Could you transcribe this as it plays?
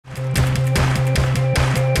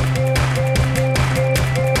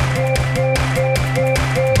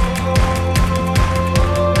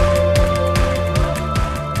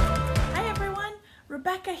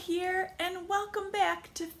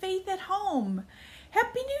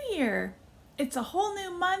Happy New Year! It's a whole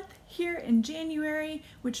new month here in January,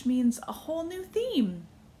 which means a whole new theme.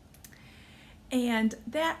 And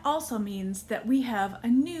that also means that we have a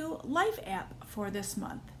new life app for this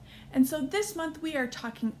month. And so this month we are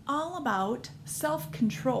talking all about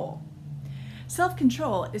self-control.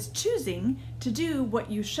 Self-control is choosing to do what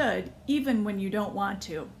you should even when you don't want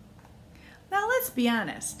to. Now let's be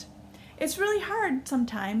honest. It's really hard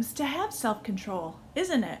sometimes to have self-control,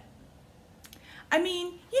 isn't it? I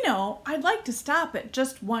mean, I'd like to stop at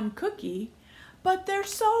just one cookie, but they're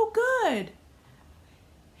so good.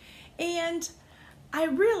 And I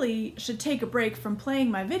really should take a break from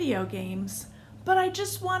playing my video games, but I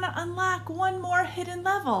just want to unlock one more hidden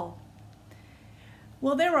level.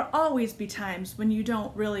 Well, there will always be times when you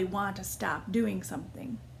don't really want to stop doing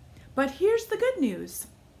something. But here's the good news.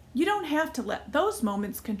 You don't have to let those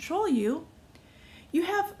moments control you. You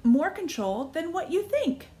have more control than what you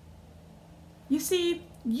think. You see,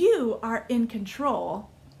 you are in control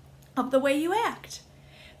of the way you act.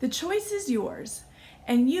 The choice is yours,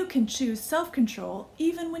 and you can choose self-control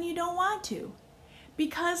even when you don't want to,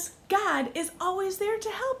 because God is always there to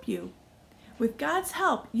help you. With God's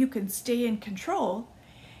help, you can stay in control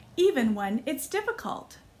even when it's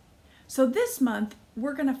difficult. So this month,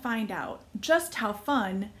 we're going to find out just how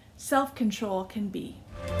fun self-control can be.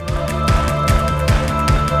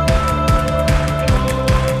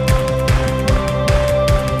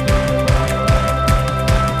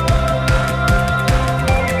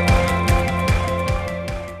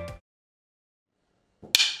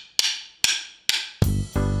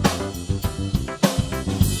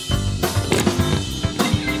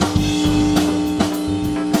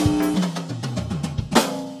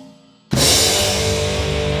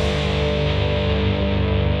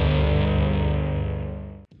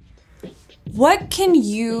 What can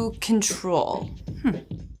you control?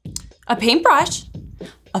 A paintbrush,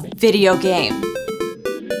 a video game,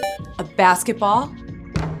 a basketball,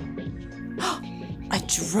 a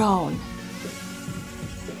drone.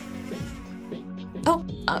 Oh,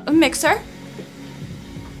 a mixer.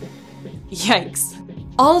 Yikes.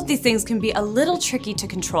 All of these things can be a little tricky to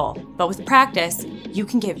control, but with practice, you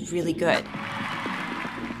can get really good.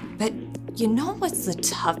 But you know what's the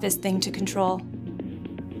toughest thing to control?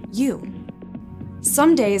 You.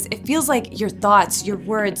 Some days, it feels like your thoughts, your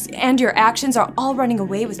words, and your actions are all running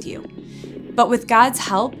away with you. But with God's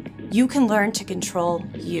help, you can learn to control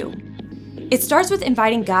you. It starts with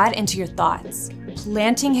inviting God into your thoughts,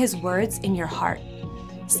 planting His words in your heart,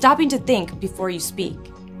 stopping to think before you speak,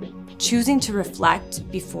 choosing to reflect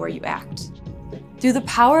before you act. Through the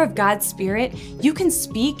power of God's Spirit, you can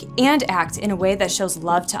speak and act in a way that shows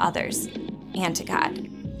love to others and to God.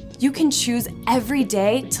 You can choose every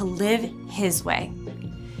day to live His way.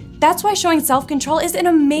 That's why showing self-control is an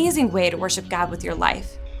amazing way to worship God with your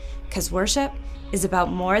life. Because worship is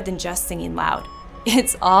about more than just singing loud.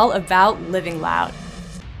 It's all about living loud.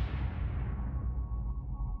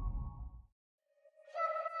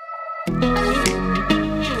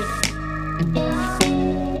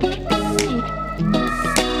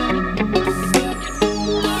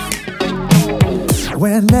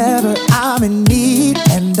 Whenever I'm in need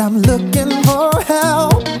and I'm looking for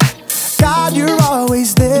help, God, you're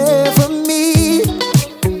always there for me.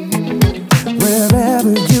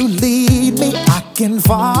 Wherever you lead me, I can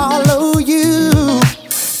follow you.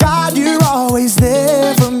 God, you're always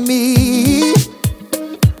there for me.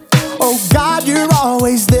 Oh, God, you're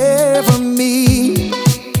always there for me.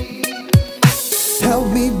 Help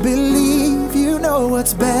me believe you know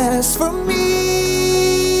what's best for me.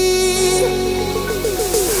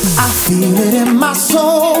 I feel it in my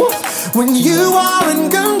soul when you are in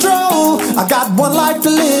control. I got one life to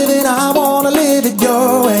live and I wanna live it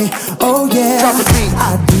your way. Oh yeah,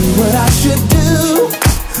 I do what I should do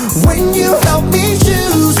when you help me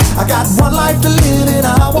choose. I got one life to live and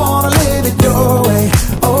I wanna live it your way.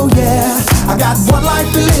 Oh yeah, I got one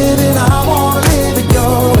life to live and I wanna live it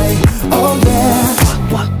your way. Oh yeah,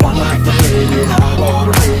 one life to live and I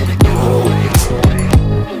wanna live it your way.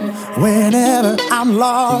 Whenever I'm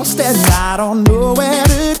lost and I don't know where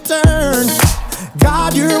to turn,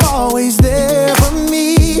 God, you're always there for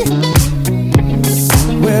me.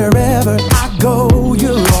 Wherever I go,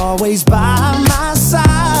 you're always by my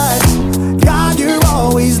side. God, you're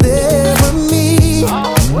always there for me.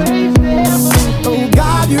 Oh,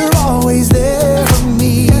 God, you're always there for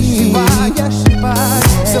me.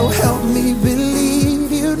 So help me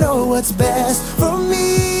believe you know what's best for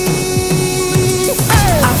me.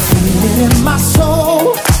 In my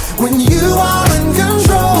soul, when you are in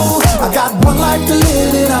control, I got one life to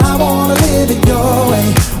live and I wanna live it your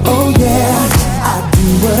way. Oh yeah, I do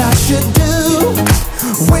what I should do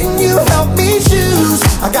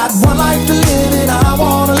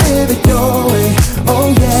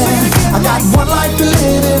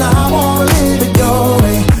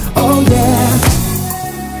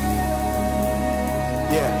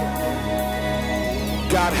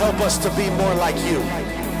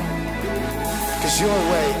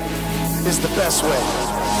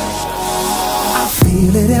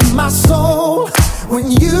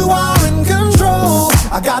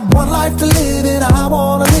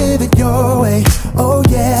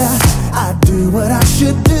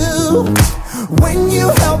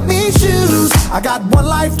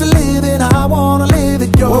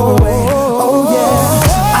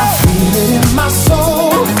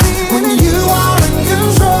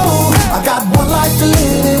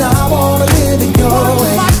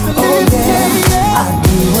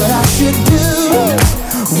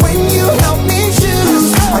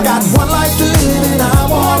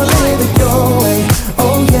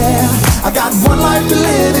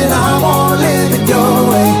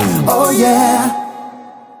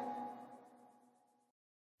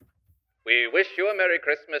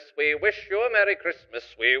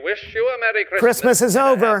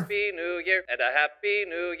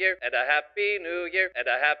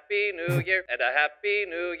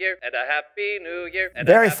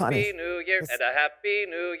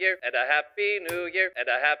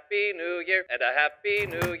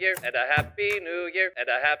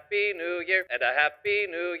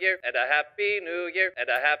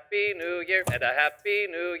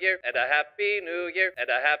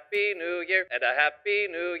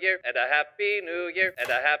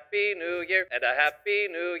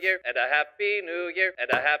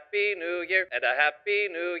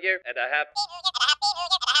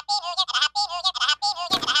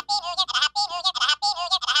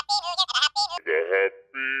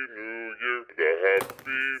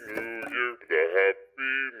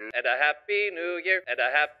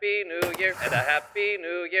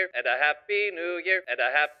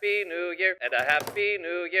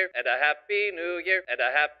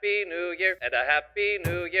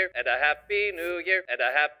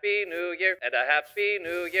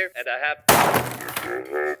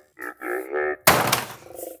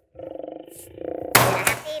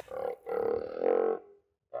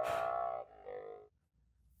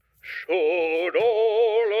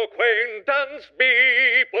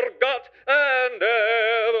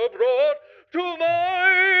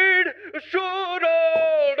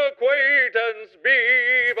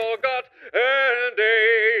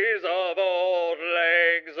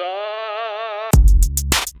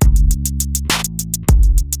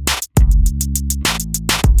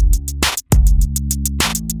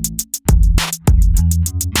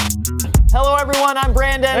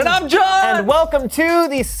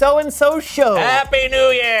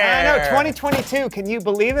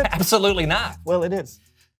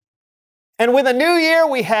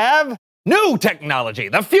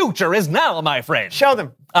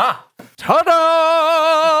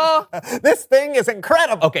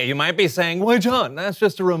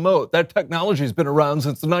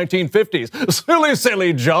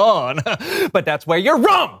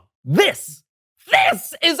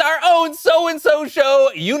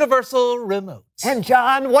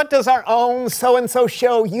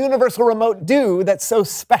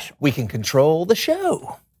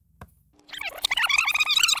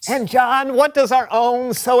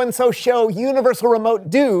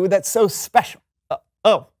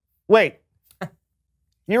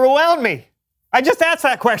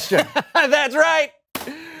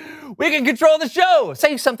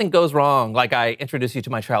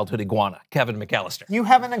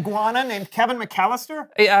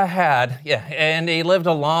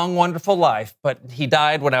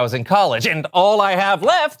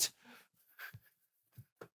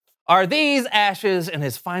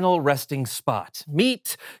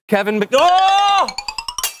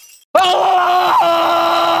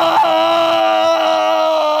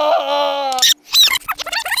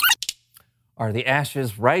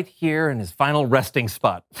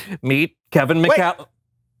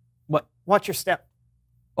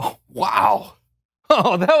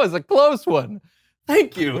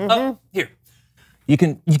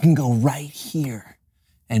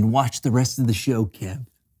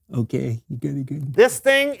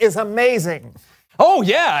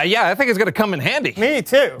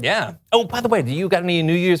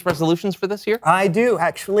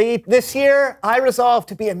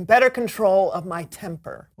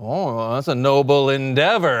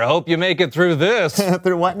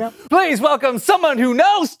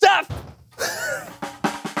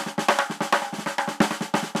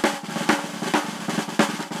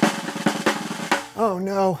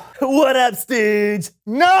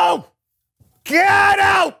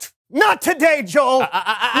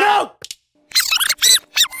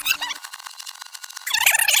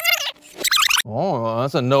Oh,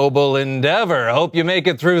 that's a noble endeavor. Hope you make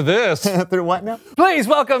it through this. Through what now? Please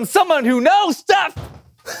welcome someone who knows stuff.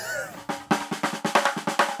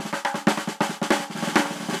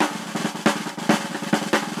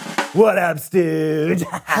 What up, Stooge?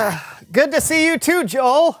 Good to see you too,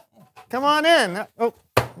 Joel. Come on in. Oh.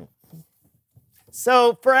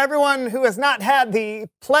 So, for everyone who has not had the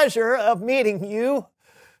pleasure of meeting you,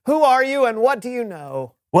 who are you and what do you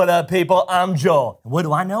know? What up, people? I'm Joel. What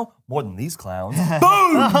do I know? More than these clowns. Boom!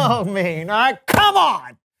 Oh, man. Come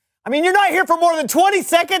on. I mean, you're not here for more than 20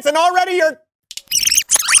 seconds and already you're...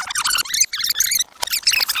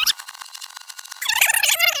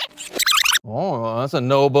 Oh, that's a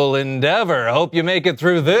noble endeavor. Hope you make it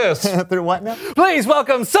through this. Through what now? Please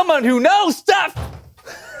welcome someone who knows stuff.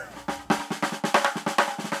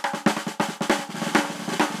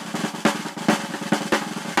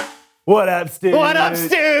 What up, Stooge? What up,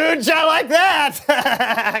 Stooge? I like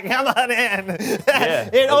that. Come on in. Yeah,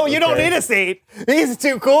 you don't need a seat. He's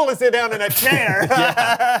too cool to sit down in a chair.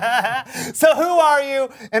 So who are you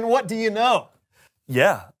and what do you know?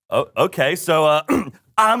 Yeah. Okay, so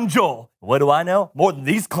I'm Joel. What do I know? More than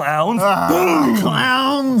these clowns.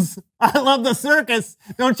 Clowns. I love the circus.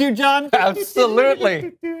 Don't you, John?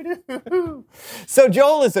 Absolutely. So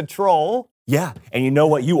Joel is a troll. Yeah, and you know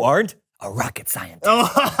what you aren't? A rocket scientist.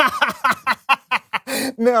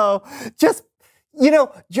 No, just,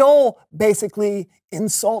 Joel basically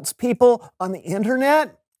insults people on the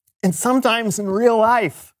internet and sometimes in real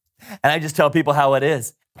life. And I just tell people how it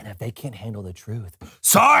is. And if they can't handle the truth,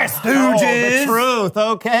 sorry, Stooges! Oh, the truth,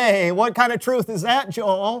 okay. What kind of truth is that,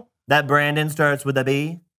 Joel? That Brandon starts with a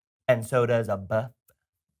B, and so does a buff.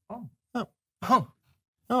 Oh,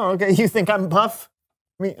 okay. You think I'm buff?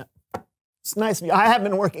 I mean, it's nice of you. I have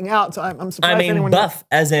been working out, so I'm surprised I mean anyone... buff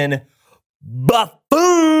as in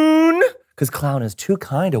buffoon, because clown is too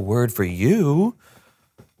kind a word for you.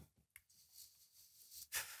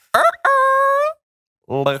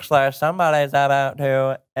 Looks like somebody's about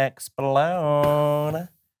to explode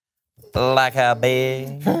like a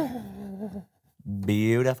big,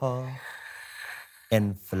 beautiful,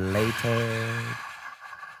 inflated,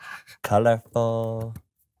 colorful.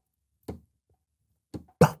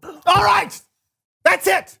 All right! That's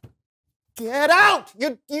it! Get out!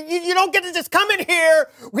 You don't get to just come in here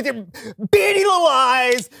with your beady little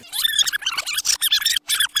eyes.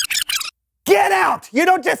 Get out! You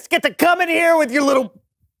don't just get to come in here with your little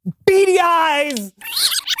beady eyes.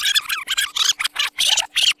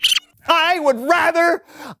 I would rather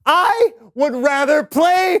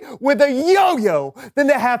play with a yo-yo than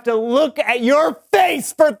to have to look at your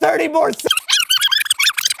face for 30 more seconds.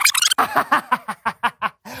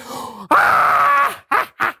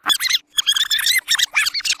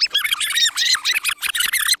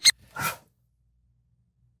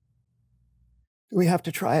 Do we have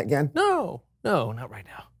to try again? No, not right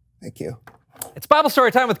now. Thank you. It's Bible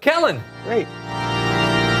story time with Kellen. Great.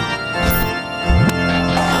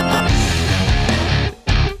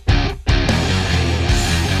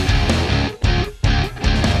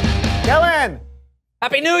 Kellen!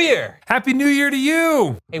 Happy New Year! Happy New Year to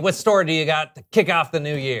you! Hey, what story do you got to kick off the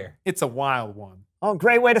new year? It's a wild one. Oh,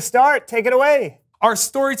 great way to start. Take it away. Our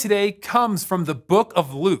story today comes from the book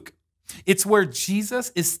of Luke. It's where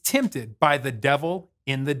Jesus is tempted by the devil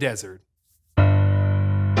in the desert.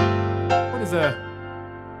 What is a...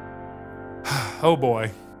 Oh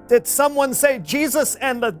boy. Did someone say Jesus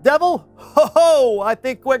and the devil? Ho-ho! I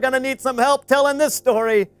think we're gonna need some help telling this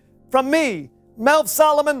story. From me, Melv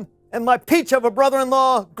Solomon, and my peach of a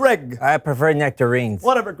brother-in-law, Greg. I prefer nectarines.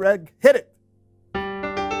 Whatever, Greg. Hit it.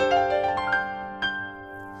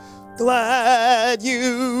 Glad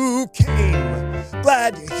you came,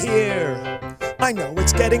 glad you're here. I know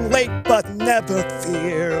it's getting late, but never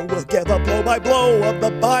fear. We'll give a blow-by-blow of the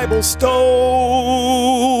Bible story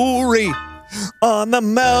on the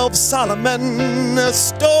Melv Solomon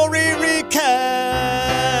Story Recap.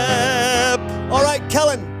 All right,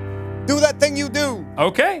 Kellen, do that thing you do.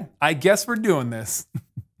 Okay, I guess we're doing this.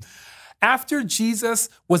 After Jesus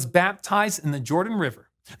was baptized in the Jordan River,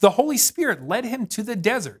 the Holy Spirit led him to the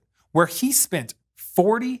desert, where he spent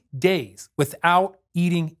 40 days without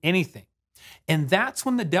eating anything. And that's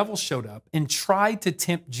when the devil showed up and tried to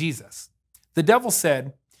tempt Jesus. The devil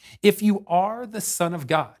said, "If you are the Son of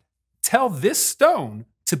God, tell this stone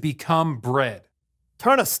to become bread."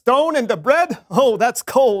 Turn a stone into bread? Oh, that's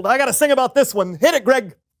cold. I gotta sing about this one. Hit it,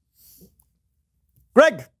 Greg.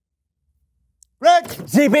 Greg.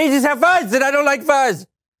 See, pages have fuzz, and I don't like fuzz.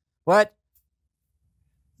 What?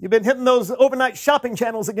 You've been hitting those overnight shopping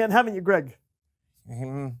channels again, haven't you, Greg?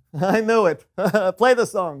 I knew it. Play the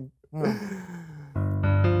song.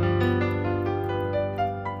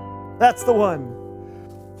 That's the one.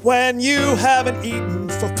 When you haven't eaten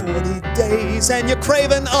for 40 days and you're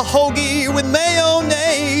craving a hoagie with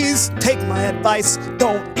mayonnaise, take my advice,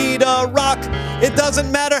 don't eat a rock. It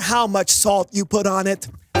doesn't matter how much salt you put on it.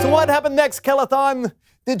 So what happened next, Kelethon?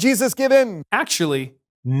 Did Jesus give in? Actually,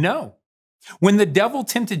 no. When the devil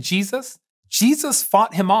tempted Jesus, Jesus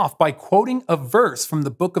fought him off by quoting a verse from the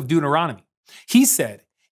book of Deuteronomy. He said,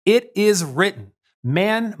 "It is written,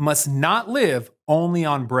 man must not live only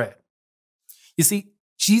on bread." You see,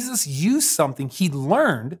 Jesus used something he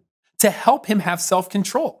learned to help him have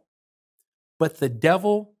self-control. But the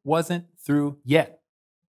devil wasn't through yet.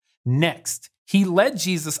 Next, he led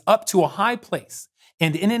Jesus up to a high place,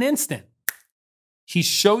 and in an instant, he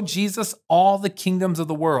showed Jesus all the kingdoms of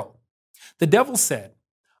the world. The devil said,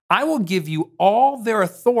 "I will give you all their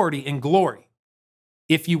authority and glory.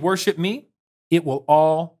 If you worship me, it will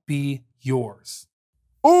all be yours."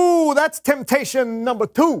 Ooh, that's temptation number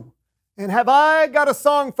 2. And have I got a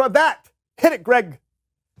song for that? Hit it, Greg.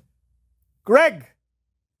 Greg.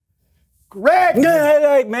 Greg.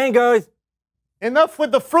 Like mangoes. Enough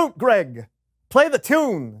with the fruit, Greg. Play the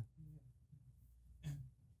tune.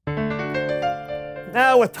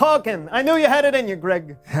 Now we're talking. I knew you had it in you,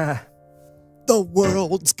 Greg. The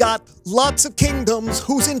world's got lots of kingdoms.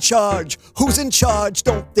 Who's in charge? Who's in charge?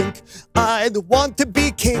 Don't think I'd want to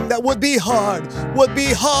be king. That would be hard. Would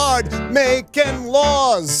be hard making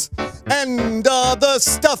laws and other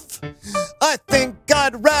stuff. I think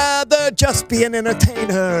I'd rather just be an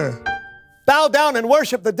entertainer. Bow down and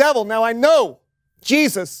worship the devil. Now I know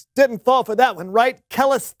Jesus didn't fall for that one, right?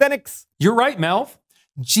 Calisthenics. You're right, Melv.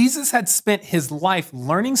 Jesus had spent his life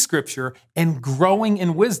learning scripture and growing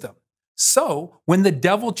in wisdom. So when the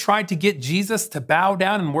devil tried to get Jesus to bow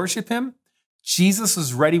down and worship him, Jesus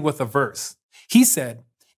was ready with a verse. He said,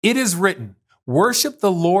 "It is written, worship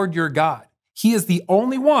the Lord your God. He is the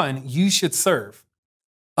only one you should serve."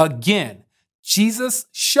 Again, Jesus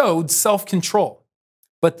showed self-control,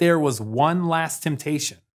 but there was one last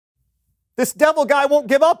temptation. This devil guy won't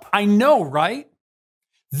give up. I know, right?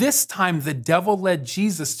 This time the devil led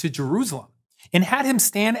Jesus to Jerusalem and had him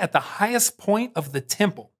stand at the highest point of the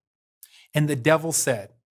temple. And the devil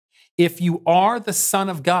said, "If you are the Son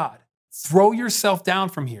of God, throw yourself down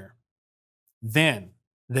from here." Then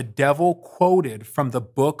the devil quoted from the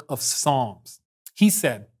book of Psalms. He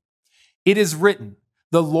said, "It is written,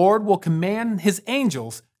 the Lord will command his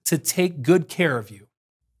angels to take good care of you."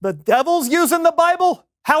 The devil's using the Bible?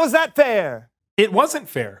 How is that fair? It wasn't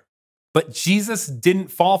fair, but Jesus didn't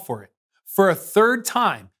fall for it. For a third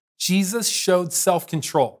time, Jesus showed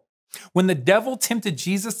self-control. When the devil tempted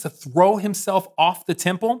Jesus to throw himself off the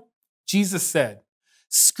temple, Jesus said,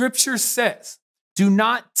 "Scripture says, do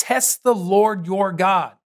not test the Lord your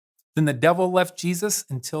God." Then the devil left Jesus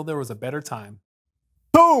until there was a better time.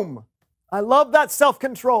 Boom! I love that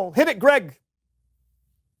self-control. Hit it, Greg.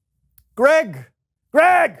 Greg!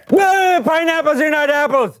 Greg! No, pineapples are not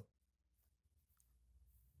apples.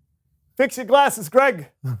 Fix your glasses,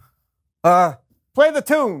 Greg. Play the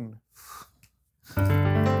tune.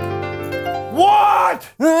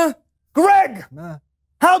 What? Greg!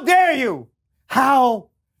 How dare you? How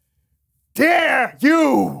dare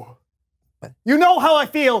you? You know how I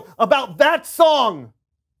feel about that song.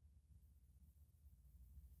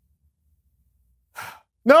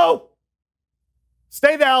 No.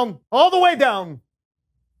 Stay down. All the way down.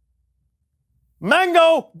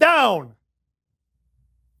 Mango down.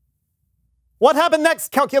 What happened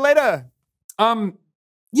next, calculator?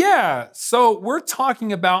 Yeah, so we're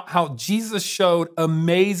talking about how Jesus showed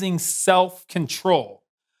amazing self-control.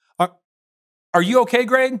 Are you okay,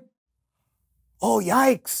 Greg? Oh,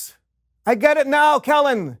 yikes. I get it now,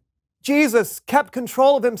 Kellen. Jesus kept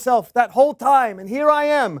control of himself that whole time, and here I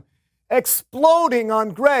am, exploding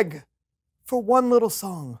on Greg for one little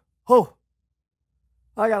song. Oh,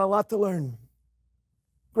 I got a lot to learn.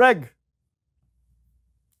 Greg.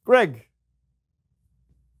 Greg.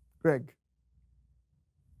 Greg.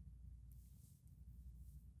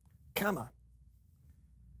 Come on.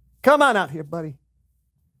 Come on out here, buddy.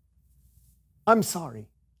 I'm sorry.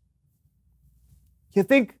 You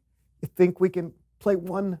think we can play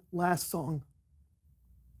one last song?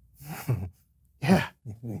 Yeah.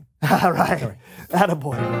 All right.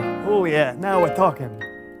 Attaboy. Oh, yeah. Now we're talking.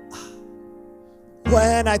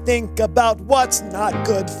 When I think about what's not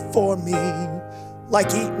good for me, like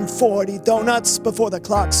eating 40 donuts before the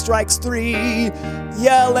clock strikes 3,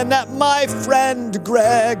 yelling at my friend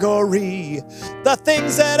Gregory, the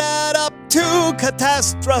things that add up to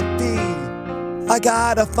catastrophe. I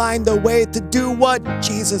gotta find a way to do what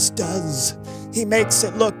Jesus does. He makes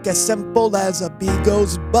it look as simple as a bee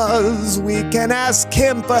goes buzz. We can ask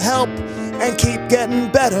him for help and keep getting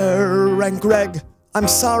better. And Greg, I'm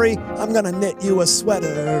sorry, I'm gonna knit you a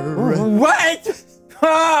sweater. What?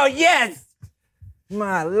 Oh, yes!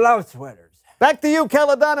 I love sweaters. Back to you,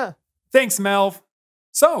 Caladonna. Thanks, Melv.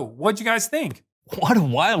 So, what'd you guys think? What a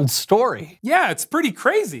wild story. Yeah, it's pretty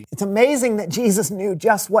crazy. It's amazing that Jesus knew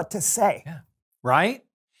just what to say. Yeah. Right?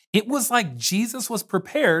 It was like Jesus was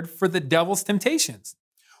prepared for the devil's temptations.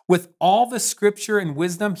 With all the scripture and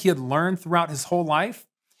wisdom he had learned throughout his whole life,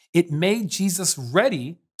 it made Jesus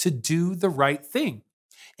ready to do the right thing.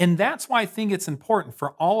 And that's why I think it's important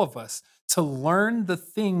for all of us to learn the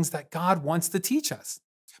things that God wants to teach us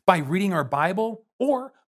by reading our Bible,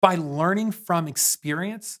 or by learning from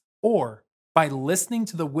experience, or by listening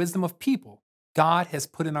to the wisdom of people God has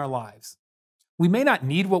put in our lives. We may not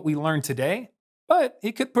need what we learn today, but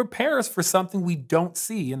it could prepare us for something we don't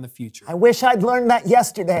see in the future. I wish I'd learned that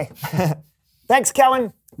yesterday. Thanks,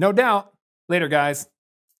 Kellen. No doubt. Later, guys.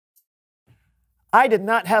 I did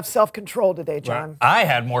not have self-control today, John. I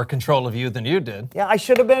had more control of you than you did. Yeah, I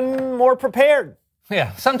should have been more prepared.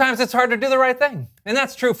 Yeah, sometimes it's hard to do the right thing. And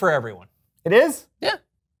that's true for everyone. It is? Yeah.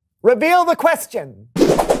 Reveal the question.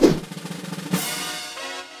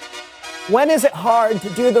 When is it hard to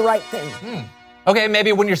do the right thing? Okay,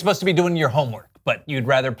 maybe when you're supposed to be doing your homework, but you'd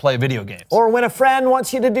rather play video games. Or when a friend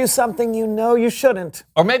wants you to do something you know you shouldn't.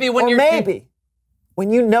 Or maybe when you're... maybe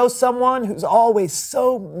when you know someone who's always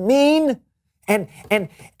so mean and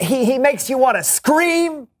he makes you want to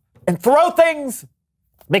scream and throw things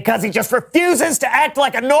because he just refuses to act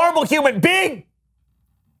like a normal human being.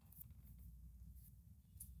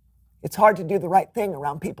 It's hard to do the right thing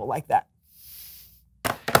around people like that.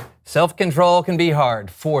 Self-control can be hard,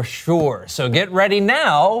 for sure. So get ready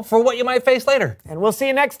now for what you might face later. And we'll see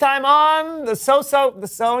you next time on the so-so.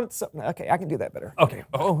 Okay, I can do that better. Okay.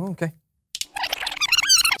 Oh, okay.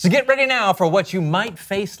 So get ready now for what you might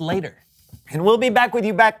face later. And we'll be back with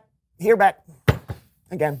you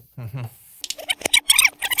again.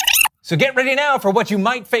 So get ready now for what you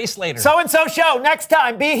might face later. So-and-so show, next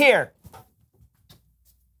time, be here.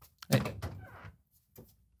 Hey.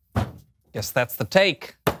 Guess that's the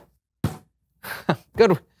take.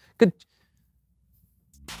 Good. Did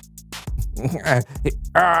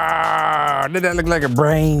that look like a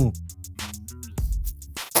brain?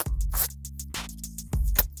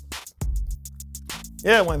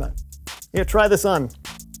 Yeah, why not? Here, try this on.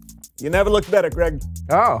 You never looked better, Greg.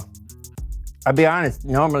 Oh, I'll be honest.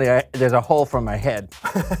 Normally, there's a hole for my head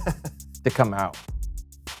to come out.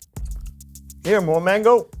 Here, more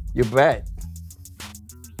mango. You bet.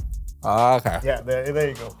 Okay. Yeah, there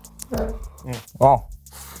you go. Oh.